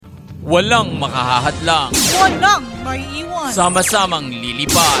Walang makahahadlang. Walang maiiwan. Sama-samang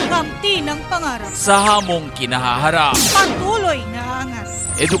lilipad. Kamti ng pangarap. Sa hamong kinahaharap. Patuloy na angat.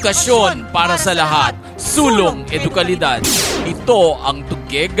 Edukasyon para sa lahat. Sulong edukalidad. Ito ang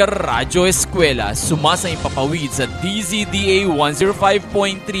Tuguegar Radyo Eskwela. Sumasang ipapawid sa DZDA 105.3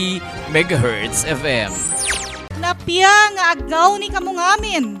 MHz FM. Napia nga agaw ni kamong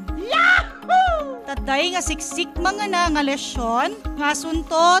amin. Yahoo! Taday nga siksik mga na nga lesyon, nga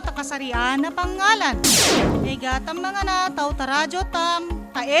sunto takasarian na pangalan. E gatam mga na taw ta radyo tam,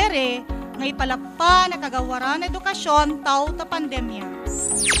 taere, nga ipalakpa na kagawaran edukasyon taw ta pandemya.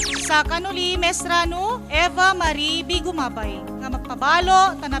 Sa kanuli, Mesrano, Eva Marie B. Gumabay, nga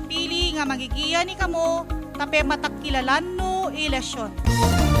magpabalo, tanapili, nga magigiya ni kamo, tape matakilalan no ilasyon.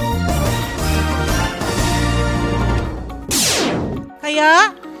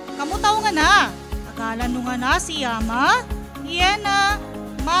 Kaya, kamu tao nga na, akala nung nga na si Yama, Iena,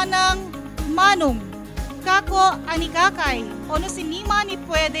 Manang, Manong, Kako, Anikakay, ono sinima ni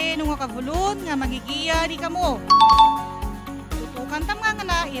pwede nung kagulon nga magigiya ni kamo. Tutukan tam nga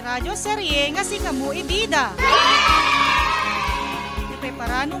na iradyo serye nga si kamo ibida.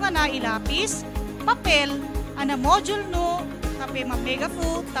 Ipreparano nga na ilapis, papel, ana module no, kape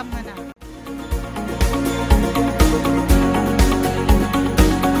mamegafu tam nga na.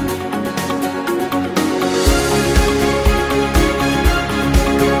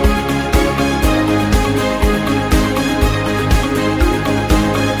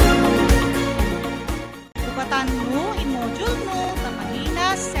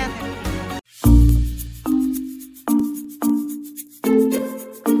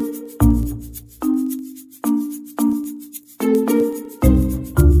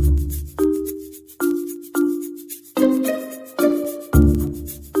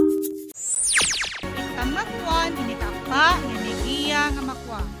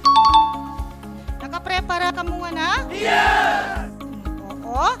 Nakaprepara ka mo nga na? Yes!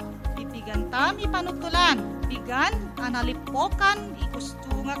 Oo, bibigan tam ipanutulan. Bigan, analipokan,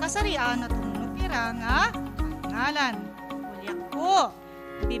 ikusto nga kasarian at umunukira nga pangalan. Ulyak ko,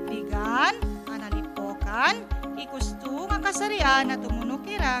 bibigan, analipokan, ikusto nga kasarian at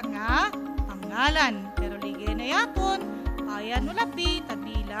umunukira nga pangalan. Pero ligay na yapon, ayan nulapi,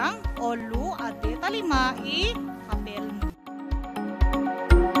 tagbilang, olu, ade, talima, kapel mo.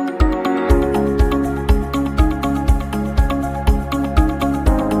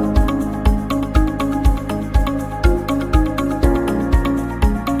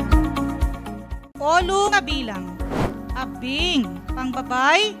 Olu nga bilang, abing,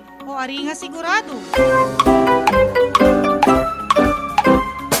 pangbabay, o ari nga sigurado.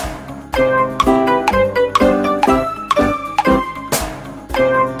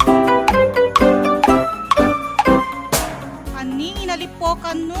 Ani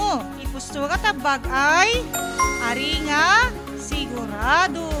inalipokan no, ikusto ka tabag ay, ari nga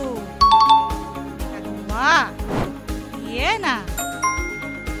sigurado. Ikadua, Iena.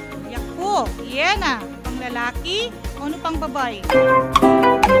 Iena, pang lalaki o ano pang babae?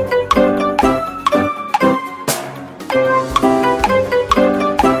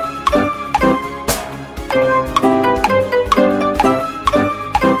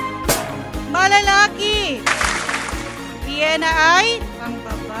 Malalaki. Iena ay pang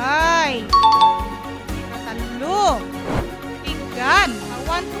babae. Ikatalo. Igan,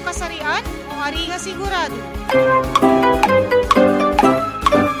 awan to kasarian o ari nga sigurado?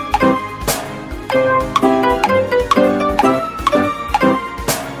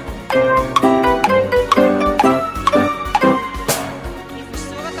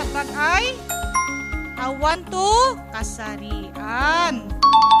 Awan to kasarian.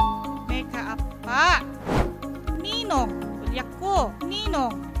 May kaapa. Ninong, ulyak ko,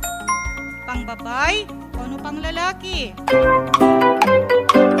 ninong. Pang babay o ano pang lalaki?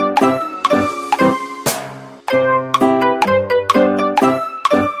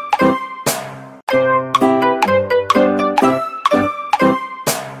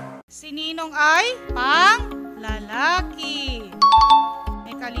 Si ninong ay pang lalaki.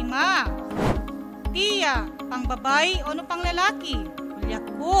 May kalima. Tiya, pang babay o ano pang lalaki? Ulyak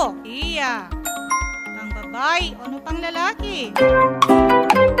ko, tiya. Pang babay o ano pang lalaki?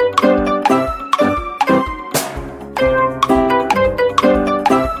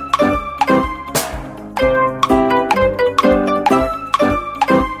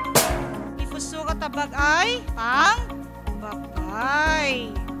 Ipuso ka tabag ay pang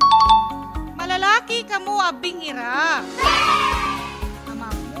babay. Malalaki ka mo abing ira.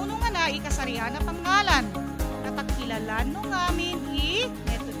 Ikasarian na pangalan, natakilalan no ngamin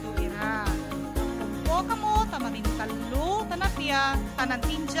metodo ira. Kung po kamo, tamaming talo, tanapya,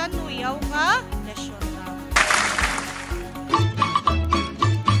 tanantinjan no ayaw nga lesyon daw.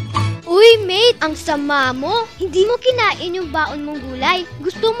 Uy, mate! Ang sama mo! Hindi mo kinain yung baon mong gulay.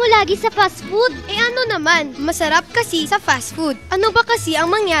 Gusto mo lagi sa fast food. Eh ano naman, masarap kasi sa fast food. Ano ba kasi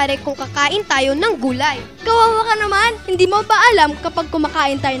ang mangyari kung kakain tayo ng gulay? Kawawa ka naman! Hindi mo ba alam kapag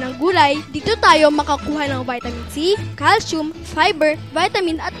kumakain tayo ng gulay, dito tayo makakuha ng vitamin C, calcium, fiber,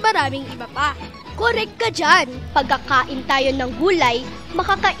 vitamin at maraming iba pa. Correct ka dyan. Pagkakain tayo ng gulay,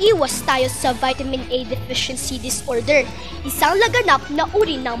 makakaiwas tayo sa vitamin A deficiency disorder, isang laganap na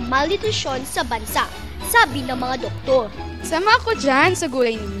uri ng malnutrisyon sa bansa, sabi ng mga doktor. Sama ako dyan sa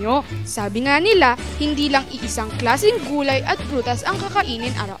gulay ninyo. Sabi nga nila, hindi lang iisang klaseng gulay at prutas ang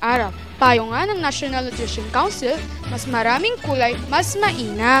kakainin araw-araw. Payo nga ng National Nutrition Council, mas maraming kulay, mas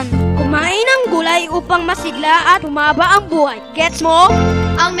mainam. Kumain ng gulay upang masigla at humaba ang buhay. Gets mo?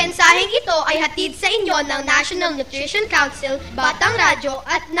 Ang mensaheng ito ay hatid sa inyo ng National Nutrition Council, Batang Radyo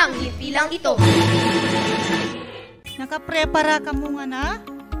at ng himpilang ito. Nakaprepara ka mo nga na?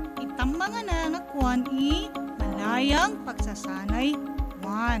 Itang mga na nakuhan malayang pagsasanay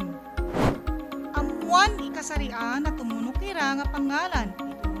 1. Amuan ikasarian na tumunok ira nga pangalan.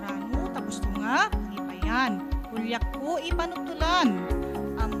 Iturano tapos nga ipayan. Ulyak ko ipanutulan.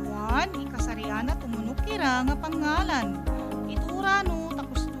 Amuan ikasarian na tumunok ira nga pangalan. Iturano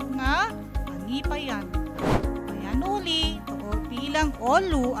tapos nga pangipayan. Payan uli, tuol bilang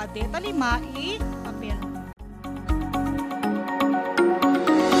olu at deta 5 papel.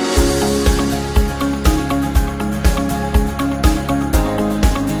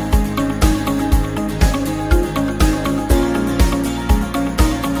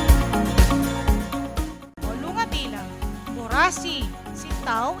 Borasi. Si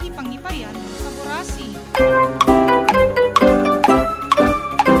tao ipangipayan sa borasi.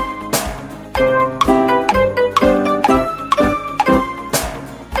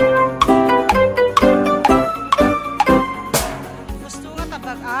 Gusto nga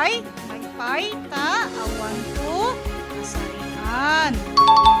tabag ay maypay ta awan to kasarian.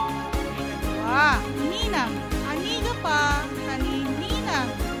 Ikadua, ninang. Aniga pa kaninang.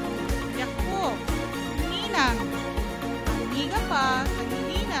 Yak po. Ninang. Aniga pa,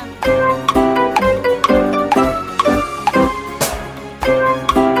 kaninang.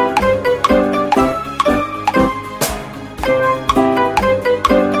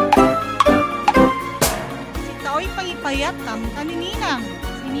 Si tao'y pangipayat tam kanininang.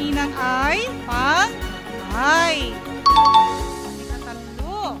 Si ninang ay pang-ay.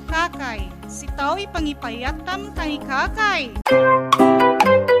 Ikatalo, kakay. Si tao'y pangipayat tam kanikakay.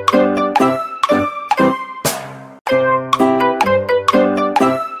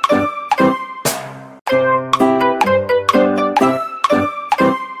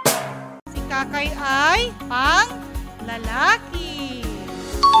 Kakay ay pang-lalaki.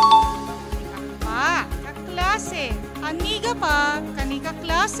 Ikakpa, kaklase. Aniga pa,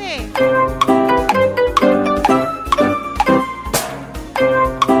 kanikaklase.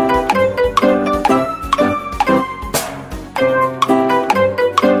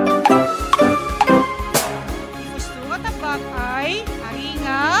 Gusto nga tabak ay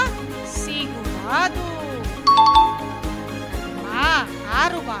haringa sigurado. Kalima,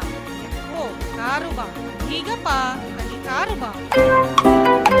 karuba. Karuba. Higa pa, kanikaruba.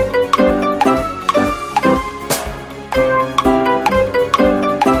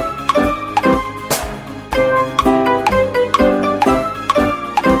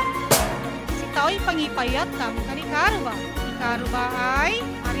 Si tao'y pangipayat tam kanikaruba. Ikaruba ay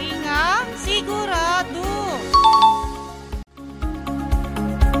haringa sigurado.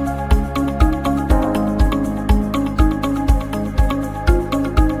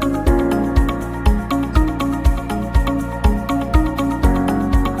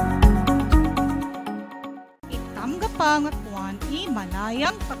 Pangatwan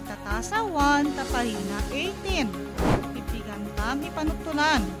malayang pagtatasawan tapahina 18. Bibigan tam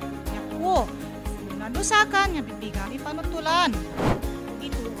ipanutulan. Yapo, nalusakan nga bibigan ipanutulan.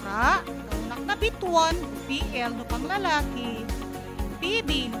 Itura, kaunak na bituan, PL no pang lalaki, PB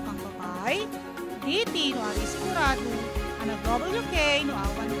no pang babay, DT no ari sigurado, ana WK no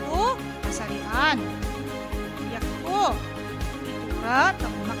awan ko, kasarian. Yapo, itura,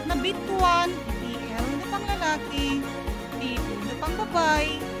 kaunak na bituan, pang lalaki, DP no pang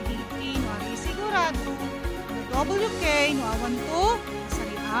babay, DP no ari sigurado, WK no awan to,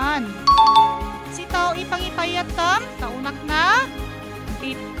 kasarian. Si tao ipangipayat tam, taunak na,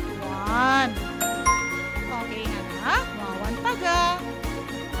 bituan. Okay na, wawan paga.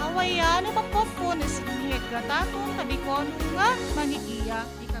 Awaya no mapofo na sinihig gatatong tabi ko nga manigiya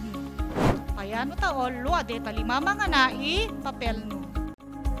di kami. Payano ta olo, adeta 5 mga nai, papel no.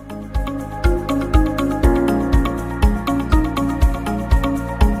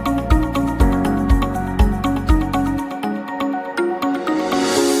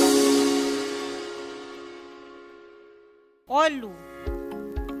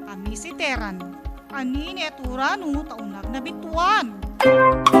 Kami si Teran. Ani ni Aturano taunag na bituan.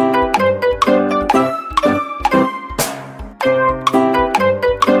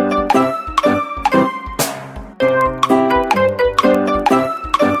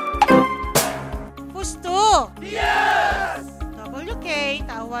 Gusto. Yes! WK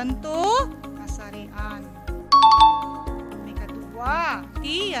tawan to kasarian. May kadua.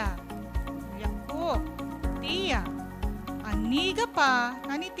 Tiya. Yako. Tiya. Aniga pa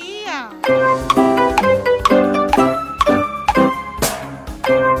kani tiya.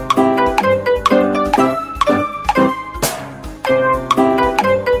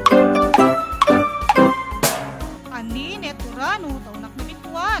 Ani neturano taunak na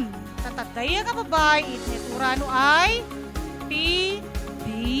bituan. Tatagaya nga babay it neturano ay PB.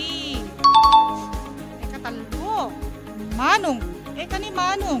 Katalo. Manong. Kani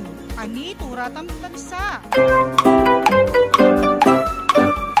manong. Ani turatam tansa.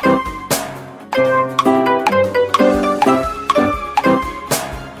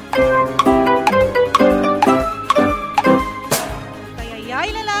 Kayayay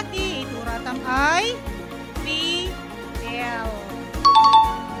lalaki ituratam ay PL.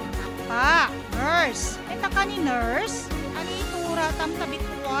 Apa, nurse. Ka ni nurse. Ani ituratam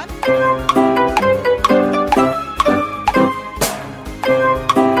tabituan.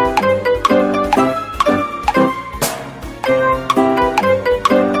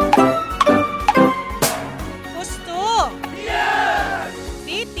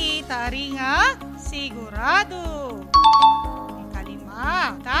 Sigurado.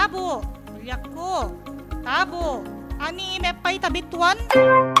 Ikalima, tabo. Ulyak ko. Tabo. Ani mepay tabituan?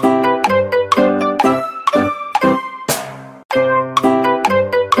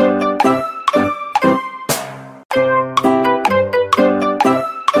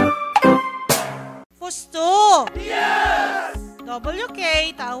 Fusto. Yes!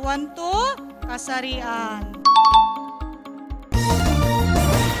 WK tawan to kasarian.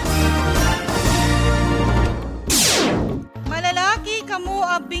 Malalaki kamu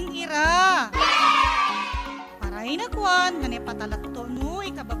abing ira. Paray na kuan, nga patalatto no,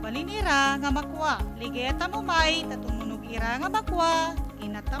 ikababalin ira nga makwa. Ligeta mo may, tatumunog ira nga makwa.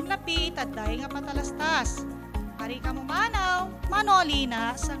 Inatam lapit, taday nga patalastas. Pari ka mo manaw, manoli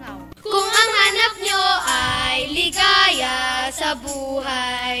na sangaw. Kung ang hanap nyo ay ligaya sa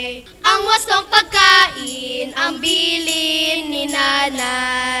buhay, ang wastong pagkain ang bilin ni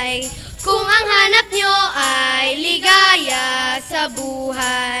nanay. Kung ang hanap nyo ay ligaya sa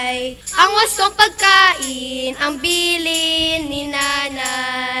buhay, ang wastong pagkain ang bilin ni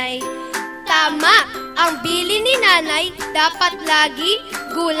nanay. Tama, ang bilin ni nanay dapat lagi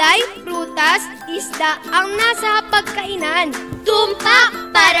gulay, prutas, isda ang nasa pagkainan.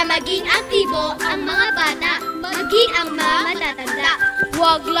 Tumpak para maging aktibo ang mga bata, maging ang mga matatanda.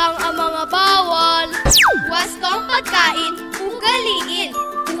 Huwag lang ang mga bawal, wastong pagkain, ugaliin.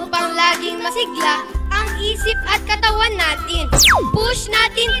 Upang laging masigla ang isip at katawan natin. Push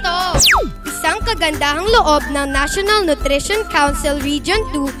natin to! Isang kagandahang loob ng National Nutrition Council Region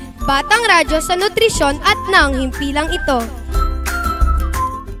 2, Batang Radyo sa Nutrisyon at ng himpilang ito.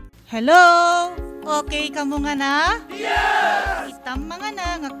 Hello! Okay ka mo nga na? Yes! Itam mga na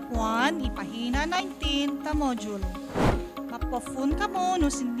nga kwan, ipahina 19 ta module. Mapofun ka mo no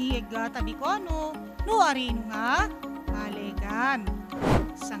sindi ega tabi ko no arino nga malegan.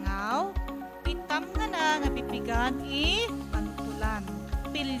 Sangaw, itam nga na nga pipigan panutulan.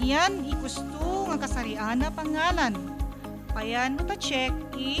 Pilyan gusto nga kasarian na pangalan. Payan no ta check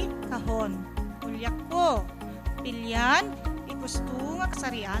kahon. Ulyak ko. Pilyan gusto nga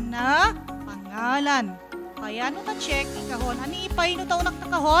kasarian na pangalan. Payan no ta check kahon. Ani ipay no ta unak ta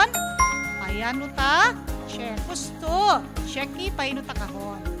kahon? Payan no ta check. Gusto. Check ipay no ta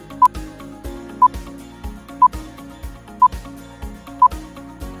kahon.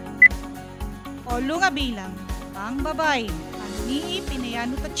 Olo nga bilang, pang babay. Ani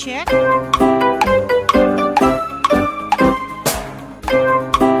pinayano ta check?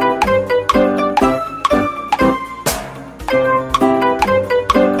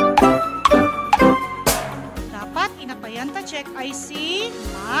 Dapat inapayan ta check ay si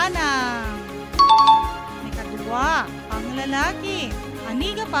Manang. May kadua, pang lalaki.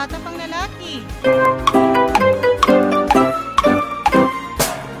 Ani ga pata pang lalaki.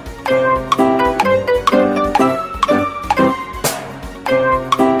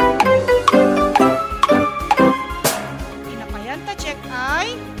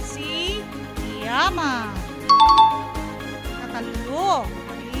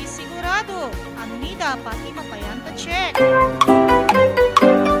 Sigurado, ani dapat ipapayan ta check.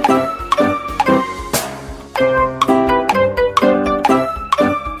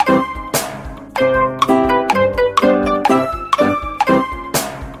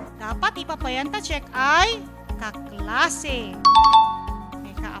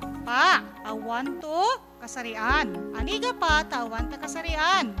 awan to kasarian. Aniga pa tawan ta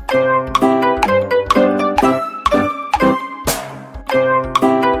kasarian.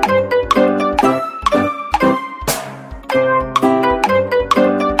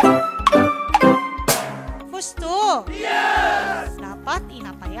 Gusto. Yes! Dapat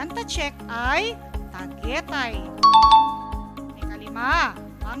inapayan ta check ay tagetay. Ikalima,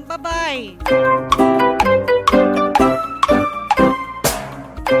 ang babay.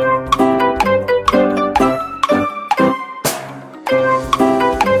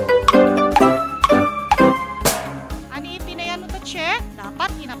 Ani pinayan mo ta check? Dapat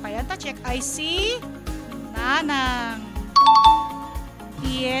inapayan ta check ay si Nanang.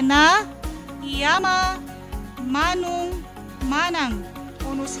 Iena, Iyama, Manong, Manang.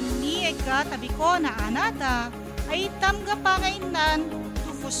 Kuno sini ega tabi ko na anata ay tamga pangainan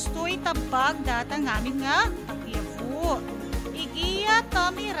tu fustoy tabag data ngamin nga tapiyafu. Igiya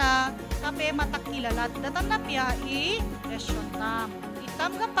tamira tape matakilalat datan na piyai lesyon tam.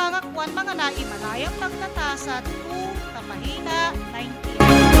 Itamga pangakwan mga naimalayang pagtatasat tu tapahina 19.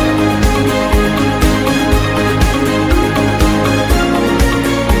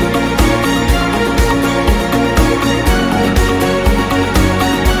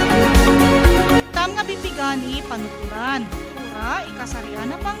 Gani panuturan. Ura,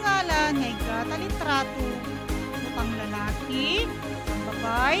 ikasarian na pangalan ngay gatalitrato upang lalaki, ang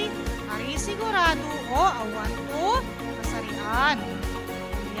babay, ari sigurado o awan to kasarian.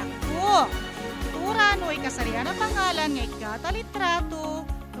 Iyak ko. Ura, no ikasarian na pangalan ngay gatalitrato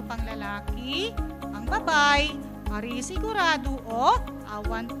upang lalaki, ang babay, ari sigurado o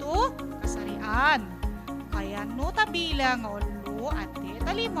awan to kasarian. Kaya no tabilang olo at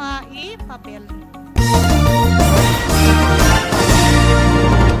talima papel no.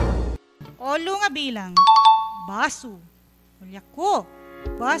 Olo nga bilang, baso. Ulyak ko,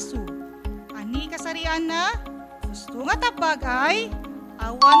 baso. Ani kasarian na, gusto nga tabag ay,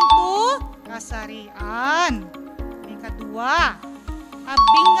 awan to kasarian. May kadua,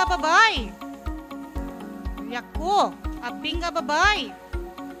 abing nga babay. Ulyak ko, abing nga babay.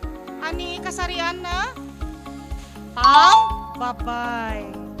 Ani kasarian na, pang babay.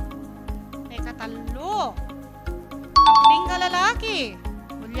 May katalo, abing nga lalaki.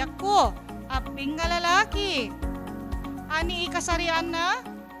 Ulyak ko, abing nga lalaki. Ani ikasarian na?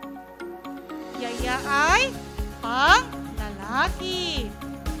 Yaya ay pang lalaki.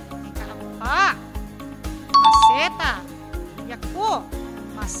 Ikalampa, maseta. Ulyak ko,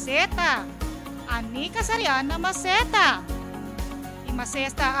 maseta. Ani kasarian na maseta.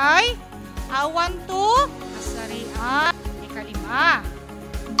 Imaseta ay awan to kasarian. Ikalima,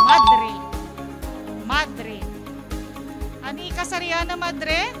 madre. Madre. Ani kasarian na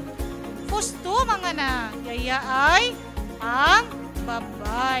madre? Fusto mga na. Yaya ay ang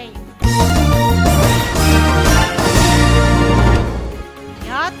babay.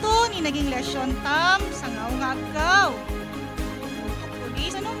 Yato ni naging lesyon tam sa ngaw-ngagaw. Uli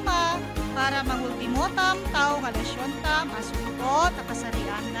sa numba para mangultimo tam tao nga lesyon tam asunto ta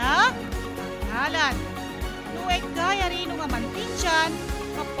kasarian na pangalan. Nueg gaya rin nga mantinsyan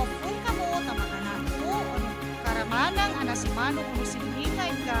mapopun ka mo ta maganan mo o karamanang anasimano kung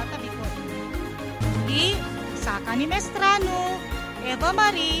sinilingay ka tabi ko. Di, saka ni Mestrano, Eva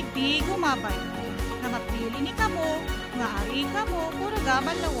Marie, di gumabay. Na mapili ni kamo, nga ari kamo, puro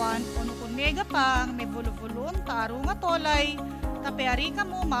gaman lawan, o nukun mega pang, may bulo-bulon, taro nga tolay, tape ari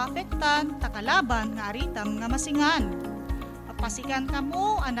kamo maapektan, takalaban, nga aritam nga masingan. Papasikan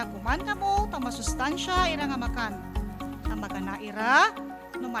kamo, anak kuman kamo, tamasustansya, ira nga makan. Tamaga na ira,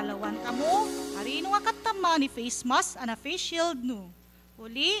 numalawan kamo, ari no nga katama ni face mask, ana face shield no.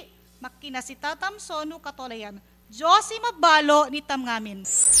 Uli, makinasitatam sono katolayan. Diyos mabalo ni tam ngamin.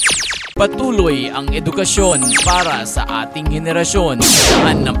 Patuloy ang edukasyon para sa ating henerasyon.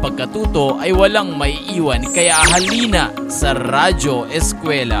 Saan ng pagkatuto ay walang maiiwan. Kaya halina sa Radyo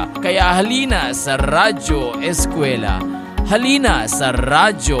Eskwela. Kaya halina sa Radyo Eskwela. Halina sa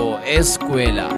Radyo Eskwela.